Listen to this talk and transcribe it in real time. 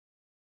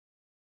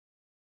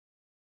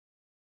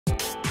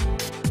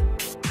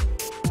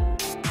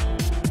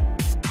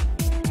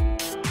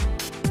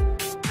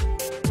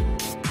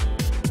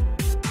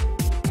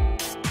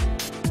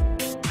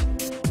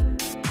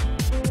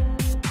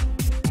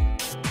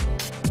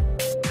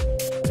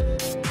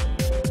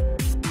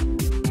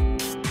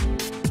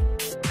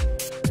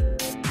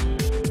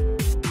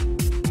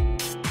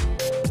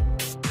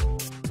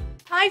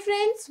Hi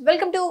friends,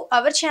 welcome to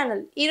our channel.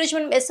 ఈ రోజు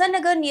మనం ఎస్ఆర్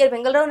నగర్ నియర్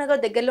బెంగళూరు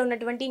నగర్ దగ్గరలో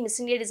ఉన్నటువంటి మిస్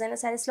ఇండియా డిజైనర్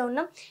సారీస్ లో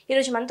ఉన్నాం. ఈ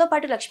రోజు మనతో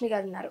పాటు లక్ష్మి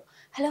గారు ఉన్నారు.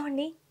 హలో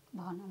అండి.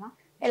 బాగున్నామా?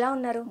 ఎలా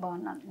ఉన్నారు?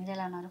 బాగున్నాను. మీరు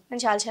ఎలా ఉన్నారు?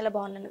 నేను చాలా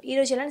బాగున్నాను. ఈ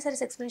రోజు ఎలాంటి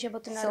సారీస్ ఎక్స్ప్లెయిన్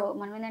చేయబోతున్నారు? సో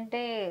మనం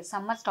ఏంటంటే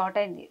సమ్మర్ స్టార్ట్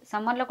అయింది.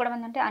 సమ్మర్లో కూడా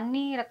ఏంటంటే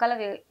అన్ని రకాల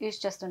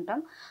యూజ్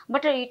చేస్తుంటాం.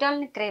 బట్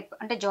ఇటాలియన్ క్రేప్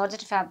అంటే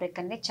జార్జెట్ ఫ్యాబ్రిక్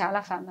అనేది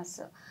చాలా ఫేమస్.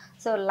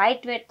 సో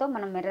లైట్ వెయిట్తో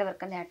మనం మిర్రర్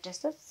వర్క్ అనేది యాడ్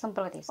చేస్తూ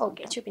సింపుల్గా తీసుకుంటాం.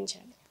 ఓకే,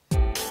 చూపించండి.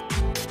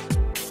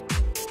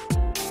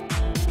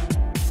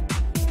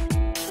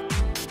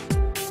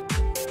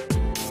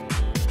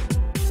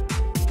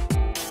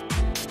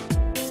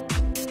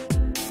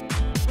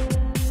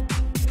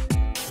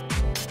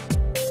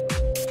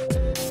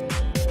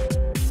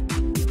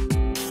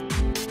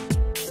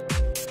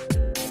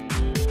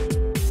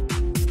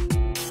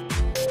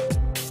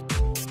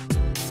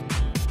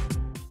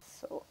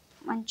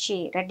 మంచి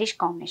రెడ్డిష్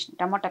కాంబినేషన్,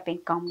 టమాటా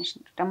పింక్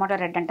కాంబినేషన్, టమాటా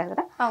రెడ్ అంటారు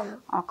కదా,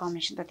 ఆ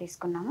కాంబినేషన్తో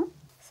తీసుకున్నాము.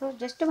 సో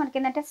జస్ట్ మనకి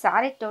ఏంటంటే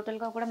సారీ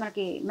టోటల్గా కూడా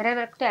మనకి మిర్రర్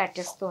వర్క్తో యాడ్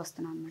చేస్తూ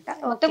వస్తున్నాం అనమాట.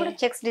 మొత్తం కూడా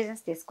చెక్స్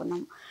డిజైన్స్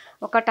తీసుకున్నాం.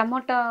 ఒక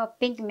టమాటా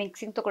పింక్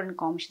మిక్సింగ్తో కూడా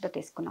కాంబినేషన్తో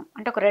తీసుకున్నాం.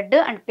 అంటే ఒక రెడ్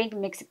అండ్ పింక్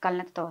మిక్స్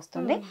కలర్తో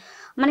వస్తుంది.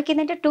 మనకి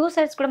ఏంటంటే 2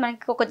 సైడ్స్ కూడా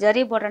మనకి ఒక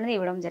జరీ బోర్డర్ అనేది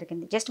ఇవ్వడం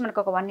జరిగింది. జస్ట్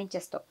మనకి ఒక 1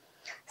 ఇంచెస్తో.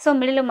 సో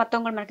మిడిల్ మొత్తం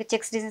కూడా మనకి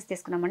చెక్స్ డిజైన్స్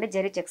తీసుకున్నామండి,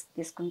 జరీ చెక్స్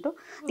తీసుకుంటూ.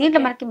 దీంట్లో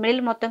మనకి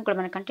మిడిల్ మొత్తం కూడా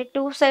మనకంటే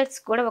 2 సైడ్స్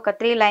కూడా ఒక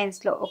 3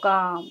 లైన్స్లో ఒక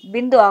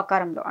బిందు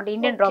ఆకారంలో అంటే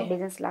ఇండియన్ డ్రాప్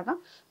డిజైన్స్ లాగా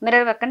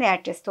మిర్రర్ వర్క్ అనేది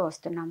యాడ్ చేస్తూ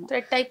వస్తున్నాము.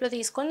 థ్రెడ్ టైప్ లో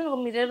తీసుకొని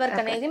మిర్రర్ వర్క్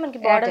అనేది మనకి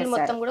బార్డర్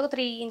మొత్తం కూడా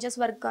 3 ఇంచెస్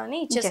వరకు కానీ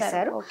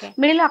ఇచ్చేసారు.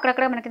 మిడిల్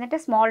అక్కడక్కడ మనకి ఏంటంటే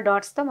స్మాల్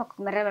డాట్స్ తో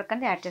ఒక మిర్రర్ వర్క్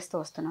అనేది యాడ్ చేస్తూ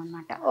వస్తున్నాం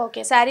అన్నమాట.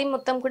 ఓకే, సారీ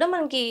మొత్తం కూడా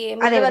మనకి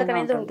మిర్రర్ వర్క్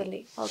అనేది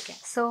ఉంటుంది. ఓకే,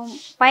 సో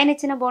పైన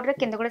ఇచ్చిన బార్డర్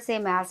కింద కూడా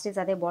సేమ్ యాజ్ ఇట్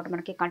ఇస్ అదే బార్డర్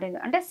మనకి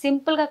కంటిన్యూ. అంటే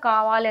సింపుల్ గా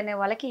కావాలి అనే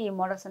వాళ్ళకి ఈ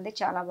మోడల్స్ అనేది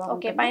చాలా బాగుంది.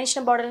 ఓకే, పైన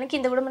ఇచ్చిన బార్డర్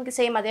కింద కూడా మనకి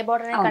సేమ్ అదే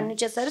బార్డర్ అనేది కంటిన్యూ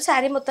చేస్తారు.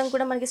 సారీ మొత్తం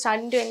కూడా మనకి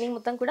స్టార్టింగ్ టు ఎండింగ్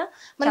మొత్తం కూడా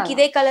మనకి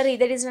ఇదే కలర్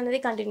ఇదే డిజైన్ అనేది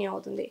కంటిన్యూ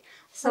అవుతుంది.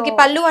 సో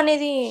పళ్ళు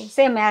అనేది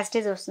సేమ్ యాజ్ ఇట్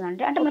ఇస్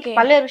వస్తుంది. అంటే మనకి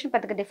పళ్ళు ఎలివేషన్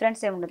పెద్దగా డిఫరెన్స్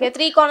ఏమి ఉండదు.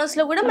 3 కార్నర్స్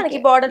లో కూడా మనకి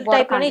బార్డర్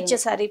టైప్ లోనే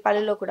ఇచ్చేసారు ఈ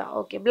పళ్ళులో కూడా.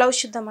 ఓకే, బ్లౌజ్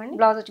చూద్దామండి.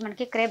 బ్లౌజ్ వచ్చి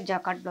మనకి క్రేప్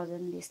జాకార్డ్ బ్లౌజ్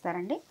అనేది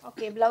ఇస్తారండి.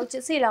 ఓకే, బ్లౌజ్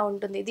వచ్చేసి ఇలా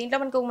ఉంటుంది. దీంట్లో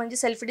మనకి ఒక మంచి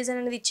సెల్ఫ్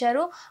డిజైన్ అనేది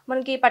ఇచ్చారు.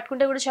 మనకి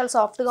పట్టుకుంటే కూడా చాలా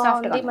సాఫ్ట్ గా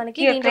ఉంది.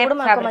 మనకి దీంట్లో కూడా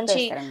మనకు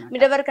మంచి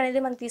మిర్రర్ వర్క్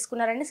అనేది మనకి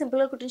తీసుకున్నారండి.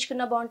 సింపుల్ గా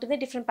కుట్టించుకున్నా బాగుంటుంది,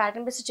 డిఫరెంట్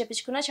ప్యాటర్న్ బేస్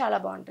చెప్పించుకున్నా చాలా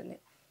బాగుంటుంది.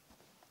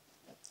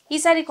 ఈ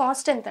సారీ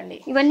కాస్ట్ ఎంత అండి?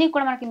 ఇవన్నీ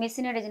కూడా మనకి miss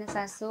India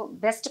designers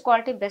best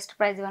quality best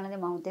price అనేది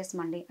మా ఉద్దేశం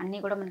అండి. అన్నీ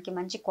కూడా మనకి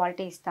మంచి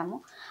క్వాలిటీ ఇస్తాము.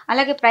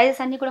 అలాగే ప్రైజెస్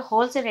అన్ని కూడా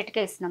హోల్సేల్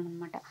రేట్కే ఇస్తున్నాం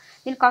అనమాట.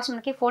 దీని కాస్ట్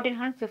మనకి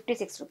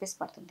 1456 రూపీస్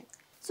పడుతుంది.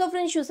 సో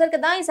ఫ్రెండ్స్ చూసారు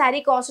కదా, ఈ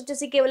సారీ కాస్ట్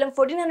వచ్చేసి కేవలం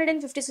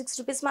 1456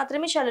 రూపీస్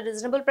మాత్రమే. చాలా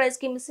రీజనబుల్ ప్రైస్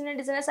కి మిస్ ఇండియా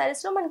డిజైనర్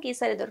సారీస్ లో మనకి ఈ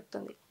సారీ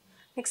దొరుకుతుంది.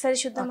 నెక్స్ట్ సారీ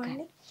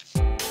చూద్దామండి.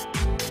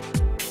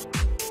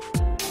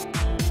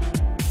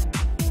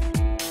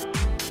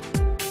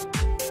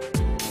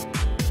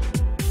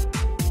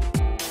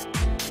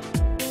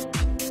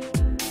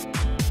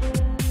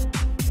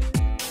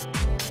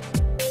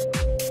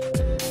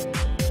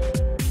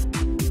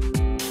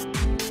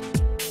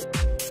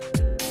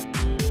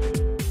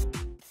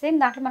 సేమ్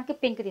దాంట్లో మనకి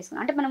పింక్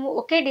తీసుకున్నాం. అంటే మనము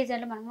ఒకే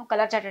డిజైన్ లో మనము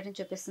కలర్ చార్ట్ అనేది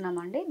చూపిస్తున్నాం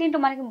అండి. దీంట్లో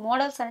మనకి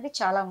మోడల్స్ అనేది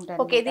చాలా ఉంటాయి.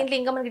 ఓకే, దీంట్లో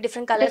ఇంకా మనకి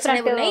డిఫరెంట్ కలర్స్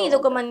అనేవి ఉన్నాయి. ఇది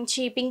ఒక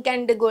మంచి pink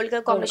and gold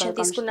colour combination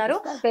తీసుకున్నారు.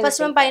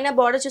 ఫస్ట్ మనం పైన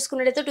బార్డర్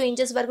చూసుకున్నట్లయితే 2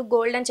 ఇంచెస్ వరకు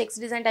gold and checks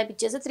design type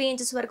ఇచ్చేసి 3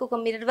 ఇంచెస్ వరకు ఒక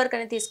మిర్రర్ వర్క్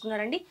అనేది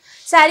తీసుకున్నారండి.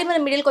 సారీ మన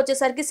మిడిల్ కి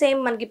వచ్చేసరికి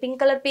సేమ్ మనకి పింక్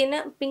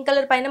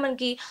కలర్ పైన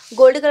మనకి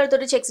గోల్డ్ కలర్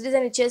తోటి చెక్స్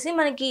డిజైన్ ఇచ్చేసి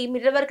మనకి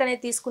మిర్రర్ వర్క్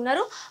అనేది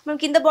తీసుకున్నారు. మనం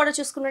కింద బార్డర్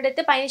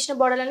చూసుకున్నట్లయితే పైన ఇచ్చిన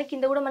బార్డర్ అని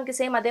కింద కూడా మనకి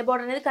సేమ్ అదే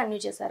బార్డర్ అనేది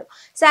కంటిన్యూ చేశారు.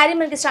 సారీ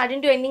మనకి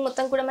స్టార్టింగ్ టు ఎండింగ్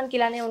మొత్తం కూడా మనకి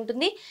ఇలానే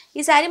ఉంటుంది.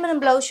 ఈ సారీ మనం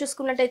బ్లౌజ్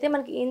చూసుకున్నట్టయితే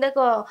మనకి ఇందాక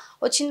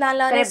వచ్చిన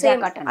దానిలానే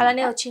సేమ్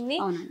అలానే వచ్చింది.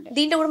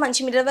 దీంట్లో కూడా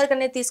మంచి మిర్రర్ వర్క్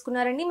అనేది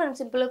తీసుకున్నారండి. మనం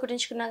సింపుల్ గా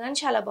కుట్టించుకున్నా కానీ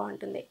చాలా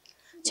బాగుంటుంది.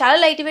 చాలా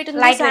లైట్ వెయిట్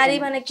ఉంది సారీ,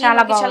 మనకి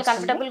చాలా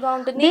కంఫర్టబుల్ గా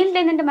ఉంటుంది. దీంట్లో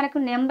ఏంటంటే మనకు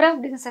నెంబర్ ఆఫ్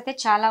డిజైన్స్ అయితే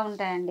చాలా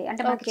ఉంటాయండి.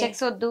 అంటే మనకి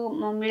చెక్స్ వద్దు,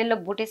 మిడిల్ లో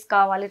బూటీస్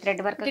కావాలి,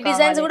 థ్రెడ్ వర్క్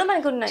డిజైన్స్ కూడా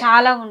మనకి ఉన్నాయి,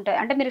 చాలా ఉంటాయి.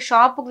 అంటే మీరు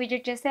షాప్ కు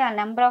విజిట్ చేస్తే ఆ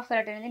నెంబర్ ఆఫ్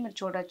వెరైటీ అనేది మీరు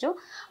చూడొచ్చు.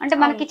 అంటే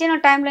మనకి ఇచ్చిన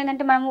టైంలో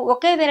ఏంటంటే మనం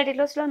ఒకే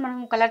వెరైటీలో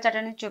మనం కలర్ చార్ట్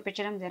అనేది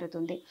చూపించడం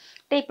జరుగుతుంది.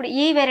 అంటే ఇప్పుడు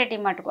ఈ వెరైటీ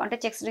మటుకు అంటే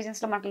చెక్స్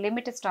డిజైన్స్ లో మనకి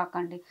లిమిటెడ్ స్టాక్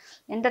అండి.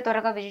 ఎంత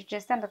త్వరగా విజిట్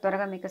చేస్తే అంత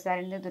త్వరగా మీకు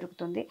సారీ అనేది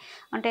దొరుకుతుంది.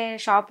 అంటే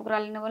షాప్ కు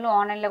రాలిన వాళ్ళు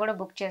ఆన్లైన్ లో కూడా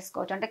బుక్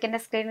చేసుకోవచ్చు. అంటే కింద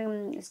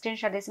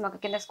స్క్రీన్ షాట్ చేసి మాకు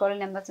కింద స్క్రోల్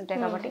నెంబర్స్ ఉంటాయి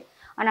కాబట్టి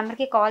ఆ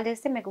నెంబర్కి కాల్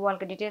చేస్తే మీకు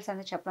వాళ్ళకి డీటెయిల్స్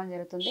అనేది చెప్పడం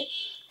జరుగుతుంది.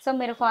 సో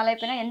మీరు ఫాలో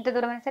అయిపోయినా ఎంత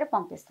దూరం అయినా సరే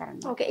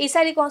పంపిస్తారండి. ఓకే, ఈ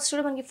సారీ కాస్ట్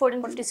కూడా మనకి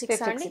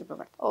 1456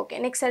 అండి. ఓకే,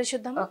 నెక్స్ట్ సారీ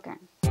చూద్దాం. ఓకే,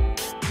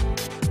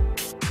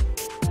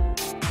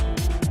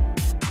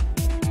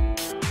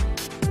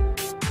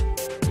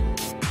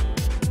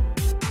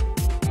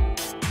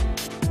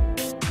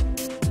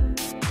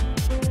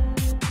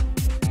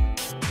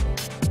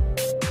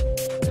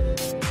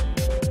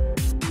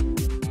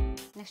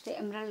 నెక్స్ట్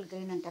ఎమరాల్డ్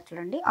గ్రీన్ అంటారు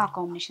చూడండి ఆ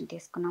కాంబినేషన్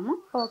తీసుకున్నాము.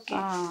 ఓకే,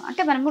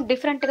 అంటే మనము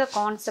డిఫరెంట్ గా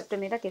కాన్సెప్ట్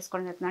మీద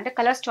తీసుకోవడం జరుగుతుంది. అంటే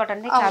కలర్స్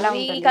చూడండి చాలా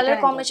ఉంటుంది. ఈ కలర్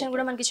కాంబినేషన్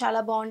కూడా మనకి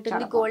చాలా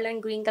బాగుంటుంది. Gold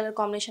and green colour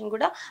combination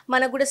కూడా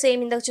మనకు కూడా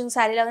సేమ్ ఇందాక చూసిన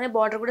శారీ లాగానే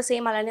బార్డర్ కూడా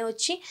సేమ్ అలానే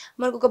వచ్చి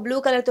మనకు ఒక బ్లూ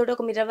కలర్ తోటి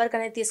ఒక మిర్రర్ వర్క్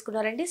అనేది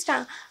తీసుకున్నారండి.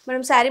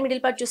 మనం శారీ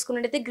మిడిల్ పార్ట్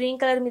చూసుకున్నట్టయితే గ్రీన్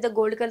కలర్ మీద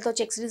గోల్డ్ కలర్ తో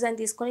చెక్స్ డిజైన్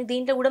తీసుకొని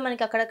దీంట్లో కూడా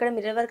మనకి అక్కడక్కడ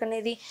మిర్రర్ వర్క్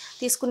అనేది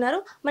తీసుకున్నారు.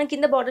 మన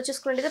కింద బార్డర్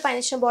చూసుకున్నట్టయితే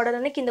పైన ఇచ్చిన బార్డర్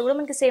అనేది కింద కూడా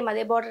మనకి సేమ్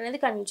అదే బార్డర్ అనేది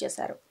కంటిన్యూ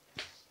చేశారు.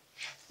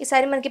 ఈ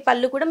సారీ మనకి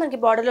పళ్ళు కూడా మనకి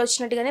బార్డర్ లో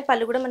వచ్చినట్టుగానే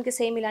పళ్ళు కూడా మనకి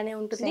సేమ్ ఇలానే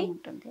ఉంటుంది.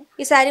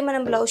 ఈ సారీ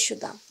మనం బ్లౌజ్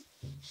చూద్దాం.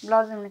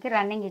 బ్లౌజ్ మనకి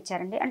రన్నింగ్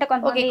ఇచ్చారండి. అంటే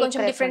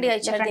కొంచెం డిఫరెంట్ గా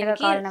ఇచ్చారు.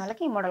 కావాలన్న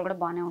వాళ్ళకి ఈ మోడల్ కూడా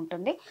బాగానే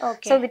ఉంటుంది.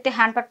 సో విత్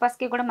హ్యాండ్ పర్పస్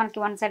కి కూడా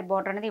మనకి వన్ సైడ్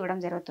బార్డర్ అనేది ఇవ్వడం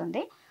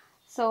జరుగుతుంది.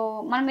 సో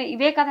మనం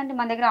ఇవే కాదండి,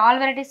 మన దగ్గర ఆల్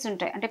వెరైటీస్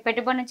ఉంటాయి. అంటే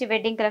పెట్టుబడి నుంచి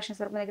వెడ్డింగ్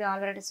కలెక్షన్స్ వరకు మన దగ్గర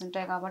ఆల్ వెరైటీస్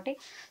ఉంటాయి కాబట్టి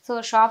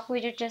సో షాప్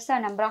విజిట్ చేస్తే ఆ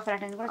నెంబర్ ఆఫ్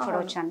వెరైటీస్ కూడా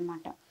చూడవచ్చు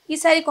అనమాట. ఈ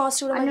సారీ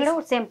కాస్ట్ కూడా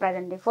సేమ్ ప్రైస్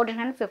అండి,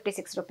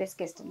 1456 రూపీస్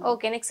కి ఇస్తుంది.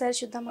 ఓకే, నెక్స్ట్ సారీ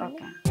చూద్దాం.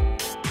 ఓకే,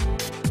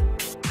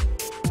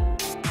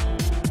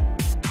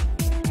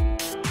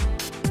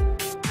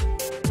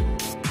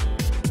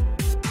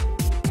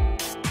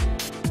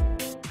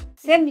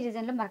 సేమ్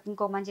డిజైన్ లో మనకి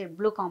ఇంకో మంచి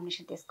బ్లూ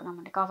కాంబినేషన్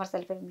తీసుకున్నామండి. Copper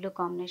sulphate blue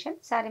combination.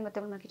 Sorry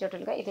మొత్తం మనకి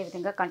టోటల్ గా ఇదే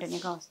విధంగా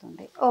కంటిన్యూగా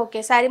వస్తుంది. ఓకే,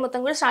 సారీ మొత్తం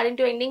కూడా స్టార్టింగ్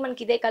టు ఎండింగ్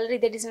మనకి ఇదే కలర్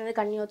ఇదే డిజైన్ అనేది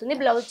కంటిన్యూ అవుతుంది.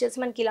 బ్లౌజ్ వచ్చేసి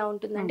మనకి ఇలా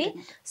ఉంటుందండి.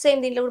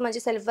 సేమ్ దీంట్లో కూడా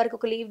మంచి సెల్ఫ్ వర్క్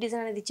ఒక లీవ్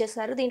డిజైన్ అనేది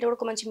ఇచ్చేసారు. దీంట్లో కూడా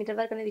ఒక మంచి మీటర్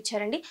వర్క్ అనేది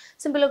ఇచ్చారండి.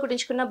 సింపుల్ గా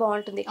కుట్టించుకున్నా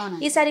బాగుంటుంది.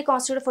 ఈ సారీ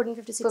కాస్ట్ కూడా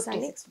 1456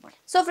 అండి.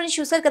 సో ఫ్రెండ్స్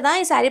చూసారు కదా,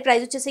 ఈ సారీ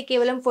ప్రైస్ వచ్చేసి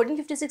కేవలం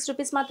 1456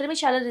 రూపీస్ మాత్రమే.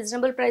 చాలా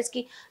రీజనబుల్ ప్రైస్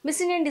కి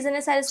మిస్ ఇండియన్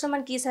డిజైనర్ సారీస్ లో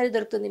మనకి ఈ సారీ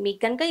దొరుకుతుంది.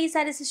 మీకు కనుక ఈ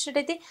సారీస్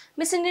ఇష్టమైతే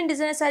మిస్ ఇండియన్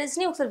డిజైనర్ సారీస్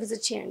ని ఒకసారి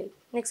విజిట్ చేయండి.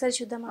 నెక్స్ట్ సారీ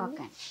చూద్దాం.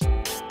 ఓకే,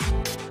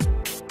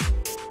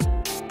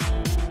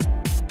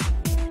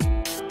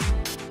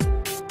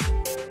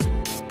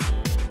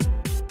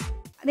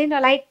 దీంట్లో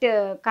లైట్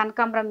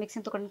కనకాంబరం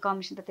మిక్సింగ్ తో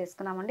కాంబినేషన్ తో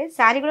తీసుకున్నామండి.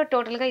 శారీ కూడా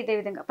టోటల్ గా ఇదే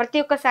విధంగా ప్రతి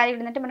ఒక్క శారీ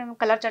ఏంటంటే మనం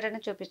కలర్ చార్ట్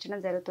అనేది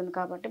చూపించడం జరుగుతుంది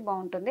కాబట్టి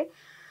బాగుంటుంది.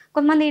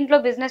 కొంతమంది ఇంట్లో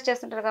బిజినెస్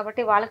చేస్తుంటారు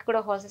కాబట్టి వాళ్ళకి కూడా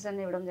హోల్సేల్స్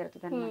అనేది ఇవ్వడం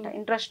జరుగుతుంది అనమాట.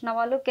 ఇంట్రెస్ట్ ఉన్న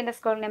వాళ్ళు కింద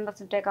స్క్రోల్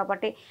నెంబర్స్ ఉంటాయి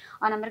కాబట్టి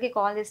ఆ నెంబర్కి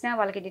కాల్ చేసినా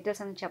వాళ్ళకి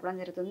డీటెయిల్స్ అనేది చెప్పడం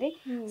జరుగుతుంది.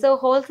 సో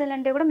హోల్సేల్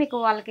అంటే కూడా మీకు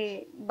వాళ్ళకి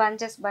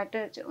బంచెస్ బయట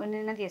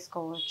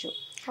తీసుకోవచ్చు.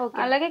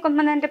 అలాగే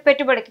కొంతమంది అంటే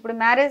పెట్టుబడికి ఇప్పుడు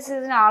మ్యారేజ్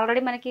సీజన్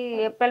ఆల్రెడీ మనకి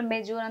ఏప్రిల్ మే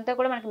జూన్ అంతా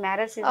కూడా మనకి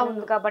మ్యారేజ్ సీజన్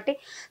ఉంది కాబట్టి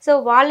సో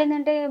వాళ్ళు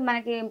ఏంటంటే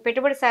మనకి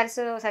పెట్టుబడి శారీస్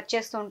సెర్చ్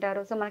చేస్తూ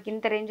ఉంటారు. సో మనకి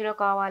ఇంత రేంజ్ లో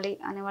కావాలి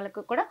అనే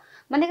వాళ్ళకి కూడా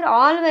మన దగ్గర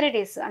ఆల్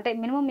వెరైటీస్ అంటే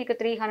మినిమం మీకు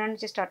 300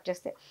 నుంచి స్టార్ట్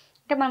చేస్తే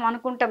అంటే మనం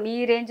అనుకుంటాం ఈ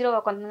రేంజ్ లో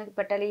కొంతమందికి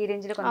పెట్టాలి, ఈ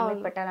రేంజ్ లో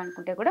కొంతమందికి పెట్టాలి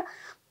అనుకుంటే కూడా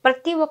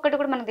ప్రతి ఒక్కటి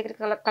కూడా మన దగ్గర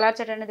కలర్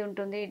చార్ట్ అనేది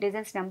ఉంటుంది.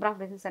 డిజైన్స్ నెంబర్ ఆఫ్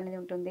డిజైన్స్ అనేది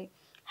ఉంటుంది.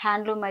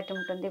 హ్యాండ్లూమ్ ఐటమ్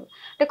ఉంటుంది.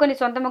 అంటే కొన్ని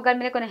సొంత మొగ్గల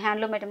మీద కొన్ని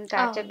హ్యాండ్లూమ్ ఐటమ్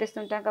తయారు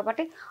చేపిస్తుంటాం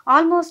కాబట్టి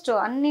ఆల్మోస్ట్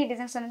అన్ని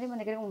డిజైన్స్ అనేది మన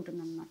దగ్గర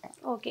ఉంటుంది అనమాట.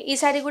 ఓకే, ఈ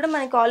సారీ కూడా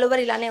మనకి ఆల్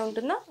ఓవర్ ఇలానే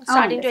ఉంటుందా?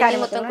 స్టార్టింగ్ టు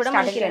ఎండింగ్ మొత్తం కూడా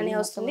మనకి ఇలానే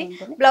వస్తుంది.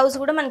 బ్లౌజ్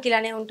కూడా మనకి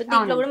ఇలానే ఉంటుంది.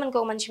 దీంట్లో కూడా మనకి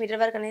ఒక మంచి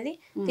మీటర్ వర్క్ అనేది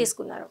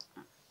తీసుకున్నారు.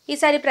 ఈ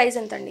సారీ ప్రైస్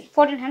ఎంత అండి?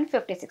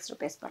 1456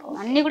 రూపీస్ పడుతుంది.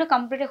 అన్ని కూడా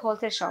కంప్లీట్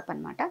హోల్సేల్ షాప్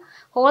అనమాట.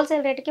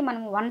 హోల్సేల్ రేట్కి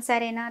మనం 1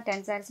 సారీ అయినా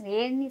 10 సారీస్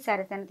ఎన్ని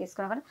సారీస్ అయినా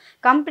తీసుకున్నా కానీ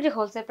కంప్లీట్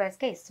హోల్సేల్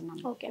ప్రైస్కే ఇస్తున్నాం.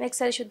 ఓకే,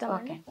 నెక్స్ట్ సారీ చూద్దాం.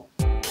 ఓకే,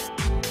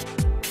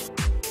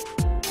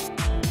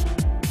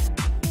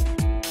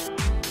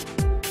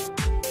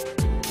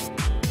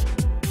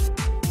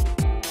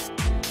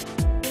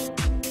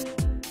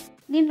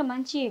 దీంట్లో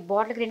మంచి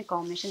బాటిల్ గ్రీన్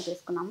కాంబినేషన్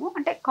తీసుకున్నాము.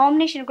 అంటే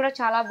కాంబినేషన్ కూడా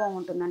చాలా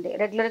బాగుంటుందండి.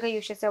 రెగ్యులర్గా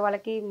యూజ్ చేసే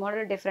వాళ్ళకి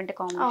మోడల్ డిఫరెంట్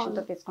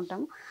కాంబినేషన్తో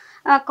తీసుకుంటాము.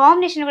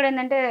 కాంబినేషన్ కూడా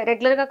ఏంటంటే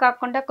రెగ్యులర్గా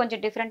కాకుండా కొంచెం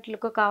డిఫరెంట్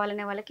లుక్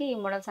కావాలనే వాళ్ళకి ఈ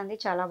మోడల్స్ అనేది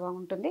చాలా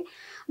బాగుంటుంది.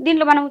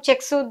 దీంట్లో మనం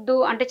చెక్స్ వద్దు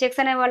అంటే చెక్స్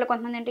అనే వాళ్ళు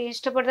కొంతమంది అంటే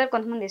ఇష్టపడతారు,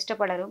 కొంతమంది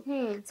ఇష్టపడరు.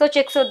 సో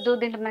చెక్స్ వద్దు,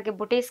 దీంట్లో మనకి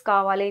బుటీస్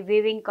కావాలి,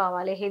 వీవింగ్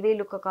కావాలి, హెవీ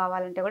లుక్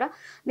కావాలంటే కూడా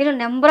దీంట్లో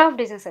నెంబర్ ఆఫ్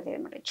డిజైన్స్ అయితే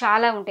అనమాట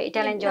చాలా ఉంటాయి.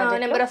 Italian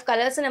georgette number of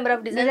colours, number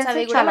of designs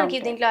అవి కూడా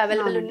మనకి దీంట్లో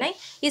అవైలబుల్ ఉన్నాయి.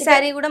 ఈ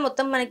సారీ కూడా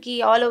మొత్తం మనకి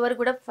ఆల్ ఓవర్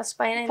కూడా ఫస్ట్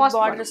పైన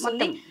బార్డర్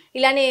వస్తుంది.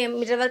 ఇలానే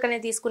మిర్రర్ వర్క్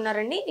అనేది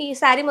తీసుకున్నారండి. ఈ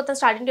సారీ మొత్తం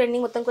స్టార్టింగ్ టు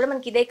ఎండింగ్ మొత్తం కూడా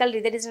మనకి ఇదే కలర్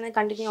ఇదే డిజైన్ అనేది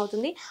కంటిన్యూ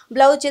అవుతుంది.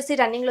 బ్లౌజ్ వచ్చేసి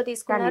రన్నింగ్ లో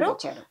తీసుకున్నారు.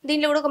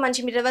 దీంట్లో కూడా ఒక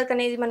మంచి మిర్రర్ వర్క్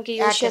అనేది మనకి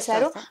యూజ్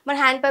చేశారు. మన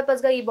హ్యాండ్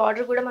పర్పస్ గా ఈ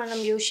బార్డర్ కూడా మనం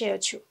యూజ్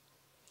చేయొచ్చు.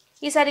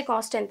 ఈ సారీ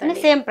కాస్ట్ ఎంత?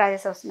 సేమ్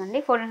ప్రైజెస్ వస్తుందండి,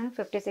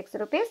 456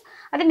 రూపీస్.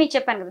 అదే మీకు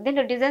చెప్పాను కదా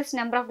దీంట్లో డిజైన్స్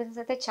నెంబర్ ఆఫ్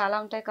డిజైన్స్ అయితే చాలా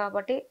ఉంటాయి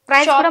కాబట్టి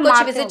ప్రైస్ కూడా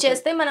విజిట్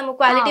చేస్తే మనం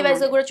క్వాలిటీ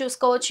వైజ్ కూడా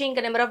చూసుకోవచ్చు.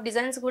 ఇంకా నెంబర్ ఆఫ్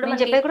డిజైన్స్ కూడా మేము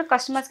చెప్పేది కూడా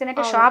కస్టమర్స్ కి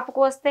అంటే షాప్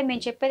కు వస్తే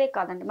మేము చెప్పేదే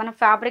కాదండి, మన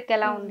ఫ్యాబ్రిక్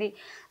ఎలా ఉంది,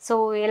 సో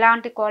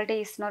ఎలాంటి క్వాలిటీ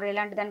ఇస్తున్నారు,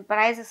 ఎలాంటి దాని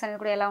ప్రైసెస్ అనేది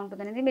కూడా ఎలా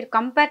ఉంటుంది అనేది మీరు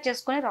కంపేర్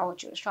చేసుకుని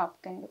రావచ్చు షాప్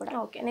కి అనేది కూడా.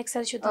 ఓకే, నెక్స్ట్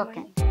సారీ చూద్దాం.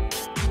 Okay,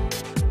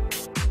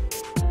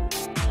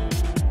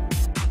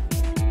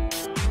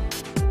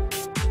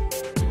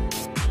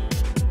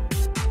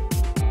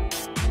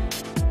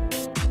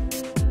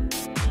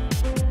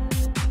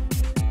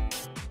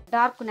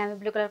 dark navy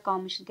blue colour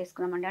combination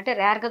తీసుకున్నామండి. అంటే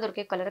రేర్గా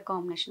దొరికే కలర్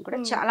కాంబినేషన్ కూడా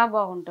చాలా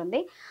బాగుంటుంది.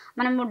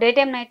 మనము డే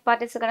టైమ్ నైట్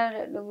పార్టీస్ కూడా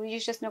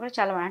యూజ్ చేసినా కూడా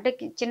చాలా బాగుంది. అంటే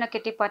చిన్న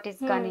కిట్టి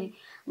పార్టీస్ కానీ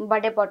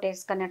బర్త్డే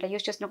పార్టీస్ కానీ అట్లా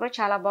యూజ్ చేసినా కూడా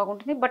చాలా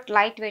బాగుంటుంది. బట్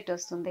లైట్ వెయిట్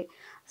వస్తుంది.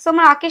 సో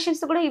మన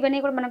అకేషన్స్ కూడా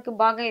ఇవన్నీ కూడా మనకి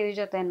బాగా యూజ్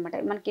అవుతాయి అనమాట.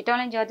 మనకి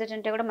ఇటాలియన్ జార్జెట్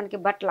అంటే కూడా మనకి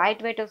బట్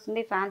లైట్ వెయిట్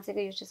వస్తుంది.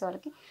 ఫ్యాన్సీగా యూజ్ చేసే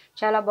వాళ్ళకి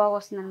చాలా బాగా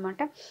వస్తుంది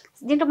అనమాట.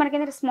 దీంట్లో మనకి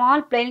ఏంటంటే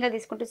స్మాల్ ప్లెయిన్గా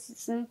తీసుకుంటే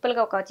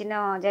సింపుల్గా ఒక చిన్న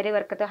జరీ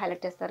వర్క్తో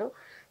హైలైట్ చేస్తారు.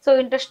 సో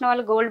ఇంట్రెస్ట్ ఉన్న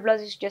వాళ్ళు గోల్డ్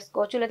బ్లౌజ్ యూస్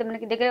చేసుకోవచ్చు, లేదా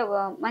మనకి దగ్గర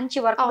మంచి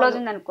వర్క్ బ్లౌజ్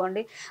ఉంది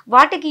అనుకోండి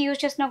వాటికి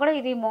యూస్ చేసినా కూడా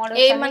ఇది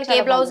మోడల్ మనకి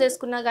ఏ బ్లౌజ్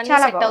వేసుకున్నా కానీ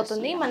సెట్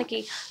అవుతుంది. మనకి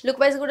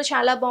లుక్ వైజ్ కూడా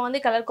చాలా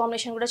బాగుంది, కలర్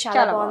కాంబినేషన్ కూడా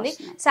చాలా బాగుంది.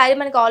 శారీ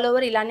మనకి ఆల్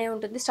ఓవర్ ఇలానే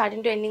ఉంటుంది,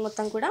 స్టార్టింగ్ టు ఎండింగ్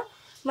మొత్తం కూడా.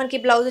 మనకి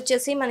బ్లౌజ్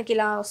వచ్చేసి మనకి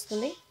ఇలా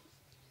వస్తుంది.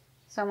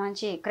 సో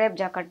మంచి క్రేప్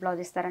జాకెట్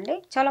బ్లౌజ్ ఇస్తారండి.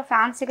 చాలా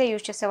ఫ్యాన్సీగా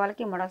యూజ్ చేసే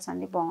వాళ్ళకి ఈ మోడల్స్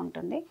అన్ని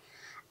బాగుంటుంది.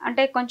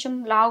 అంటే కొంచెం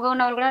లావుగా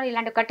ఉన్న వాళ్ళు కూడా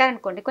ఇలాంటి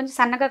కట్టారనుకోండి కొంచెం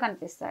సన్నగా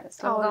కనిపిస్తారు.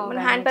 మన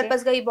హ్యాండ్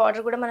పర్పస్ గా ఈ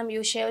బార్డర్ కూడా మనం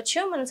యూజ్ చేయొచ్చు.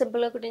 మనం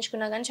సింపుల్ గా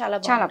కుట్టించుకున్నా కానీ చాలా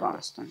బాగా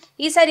వస్తుంది.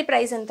 ఈ సారీ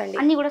ప్రైస్ ఎంత అండి?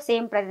 అన్ని కూడా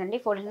సేమ్ ప్రైస్ అండి,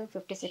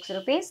 456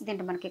 రూపీస్.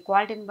 దీంట్లో మనకి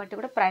క్వాలిటీని బట్టి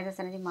కూడా ప్రైజెస్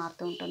అనేది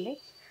మారుతూ ఉంటుంది.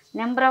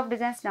 Number of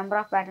designs, number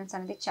of patterns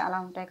అనేది చాలా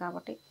ఉంటాయి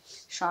కాబట్టి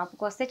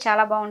షాప్కి వస్తే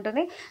చాలా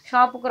బాగుంటుంది.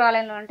 షాప్కి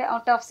రాలేను అంటే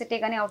అవుట్ ఆఫ్ సిటీ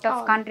కానీ అవుట్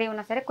ఆఫ్ కంట్రీ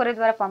ఉన్నా సరే కొరియర్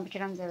ద్వారా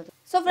పంపించడం జరుగుతుంది.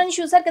 సో ఫ్రెండ్స్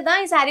చూసారు కదా,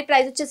 ఈ సారీ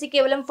ప్రైస్ వచ్చేసి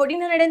కేవలం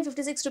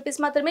 1456 రూపీస్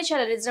మాత్రమే.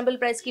 చాలా రీజనబుల్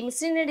ప్రైస్ కి మిస్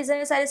ఇండియన్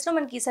డిజైనర్ సారీస్ లో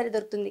మనకి ఈ సారీ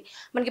దొరుకుతుంది.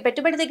 మనకి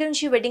పెట్టుబడి దగ్గర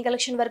నుంచి వెడ్డింగ్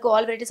కలెక్షన్ వరకు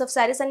ఆల్ వెరైటీస్ ఆఫ్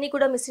సారీస్ అన్ని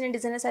కూడా miss Indian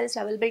designer saris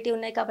availability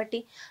ఉన్నాయి.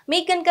 కాబట్టి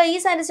మీకు కనుక ఈ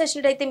సారీస్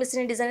వచ్చినట్టయితే మిస్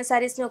ఇండియన్ డిజైనర్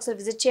సారీస్ ని ఒకసారి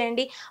విజిట్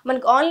చేయండి.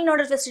 మనకి ఆన్లైన్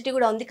ఆర్డర్ ఫెసిలిటీ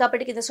కూడా ఉంది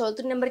కాబట్టి కింద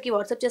చదువుతున్న నెంబర్ కి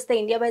వాట్సాప్ చేస్తే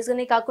ఇండియా వైజ్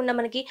గానే కాకుండా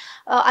మనకి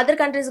అదర్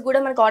కంట్రీస్ కూడా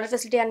మనకి ఆర్డర్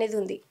ఫెసిలిటీ అనేది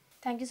ఉంది.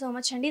 థ్యాంక్ యూ సో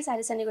మచ్ అండి,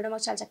 సారీస్ అన్ని కూడా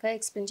మాకు చాలా చక్కగా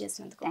ఎక్స్ప్లెయిన్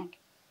చేసినందుకు. Thank you.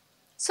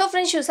 సో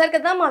ఫ్రెండ్స్ చూసారు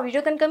కదా, మా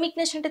వీడియో కనుక మీకు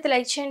నచ్చినట్లయితే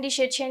లైక్ చేయండి,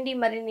 షేర్ చేయండి.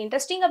 మరిన్ని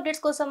ఇంట్రెస్టింగ్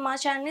అప్డేట్స్ కోసం మా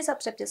ఛానల్ని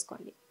సబ్స్క్రైబ్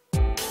చేసుకోండి.